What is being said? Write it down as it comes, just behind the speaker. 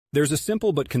There's a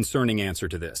simple but concerning answer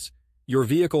to this. Your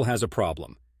vehicle has a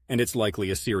problem, and it's likely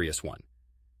a serious one.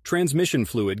 Transmission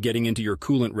fluid getting into your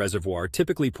coolant reservoir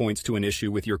typically points to an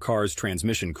issue with your car's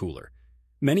transmission cooler.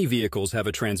 Many vehicles have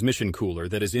a transmission cooler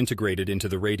that is integrated into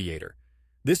the radiator.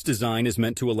 This design is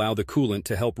meant to allow the coolant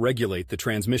to help regulate the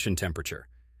transmission temperature.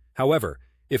 However,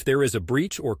 if there is a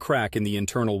breach or crack in the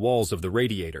internal walls of the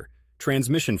radiator,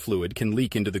 transmission fluid can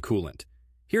leak into the coolant.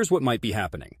 Here's what might be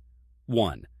happening.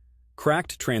 1.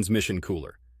 Cracked transmission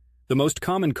cooler. The most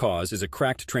common cause is a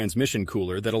cracked transmission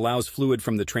cooler that allows fluid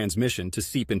from the transmission to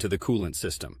seep into the coolant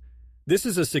system. This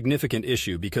is a significant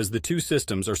issue because the two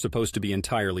systems are supposed to be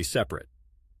entirely separate.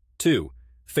 2.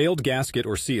 Failed gasket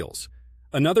or seals.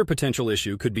 Another potential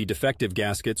issue could be defective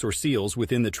gaskets or seals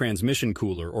within the transmission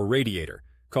cooler or radiator,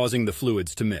 causing the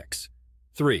fluids to mix.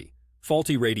 3.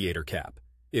 Faulty radiator cap.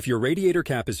 If your radiator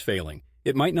cap is failing,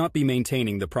 it might not be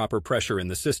maintaining the proper pressure in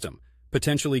the system,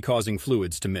 potentially causing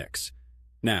fluids to mix.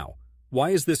 Now, why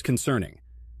is this concerning?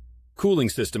 Cooling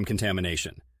system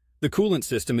contamination. The coolant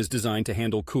system is designed to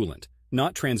handle coolant,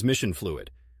 not transmission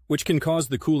fluid, which can cause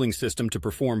the cooling system to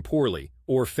perform poorly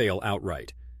or fail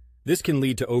outright. This can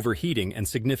lead to overheating and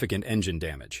significant engine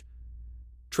damage.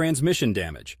 Transmission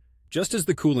damage. Just as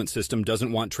the coolant system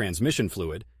doesn't want transmission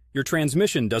fluid, your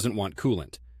transmission doesn't want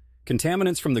coolant.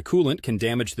 Contaminants from the coolant can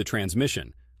damage the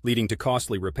transmission, leading to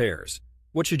costly repairs.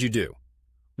 What should you do?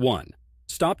 1.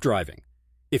 Stop driving.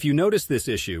 If you notice this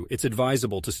issue, it's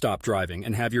advisable to stop driving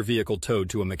and have your vehicle towed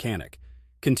to a mechanic.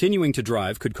 Continuing to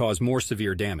drive could cause more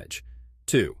severe damage.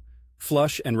 2.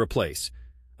 Flush and replace.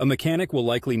 A mechanic will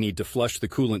likely need to flush the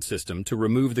coolant system to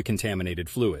remove the contaminated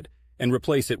fluid and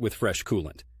replace it with fresh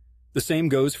coolant. The same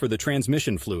goes for the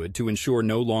transmission fluid to ensure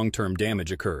no long-term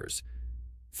damage occurs.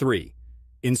 3.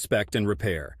 Inspect and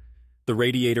repair. The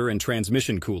radiator and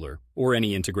transmission cooler, or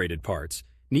any integrated parts,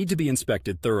 need to be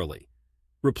inspected thoroughly.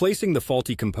 Replacing the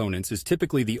faulty components is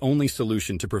typically the only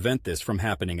solution to prevent this from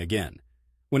happening again.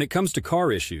 When it comes to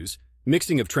car issues,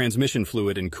 mixing of transmission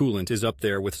fluid and coolant is up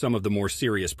there with some of the more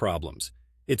serious problems.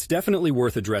 It's definitely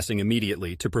worth addressing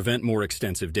immediately to prevent more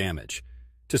extensive damage.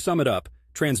 To sum it up,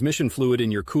 transmission fluid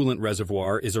in your coolant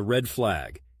reservoir is a red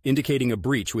flag, indicating a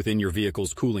breach within your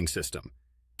vehicle's cooling system.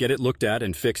 Get it looked at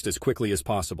and fixed as quickly as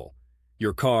possible.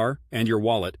 Your car and your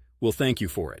wallet will thank you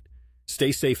for it.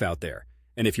 Stay safe out there,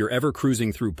 and if you're ever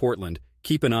cruising through Portland,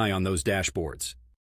 keep an eye on those dashboards.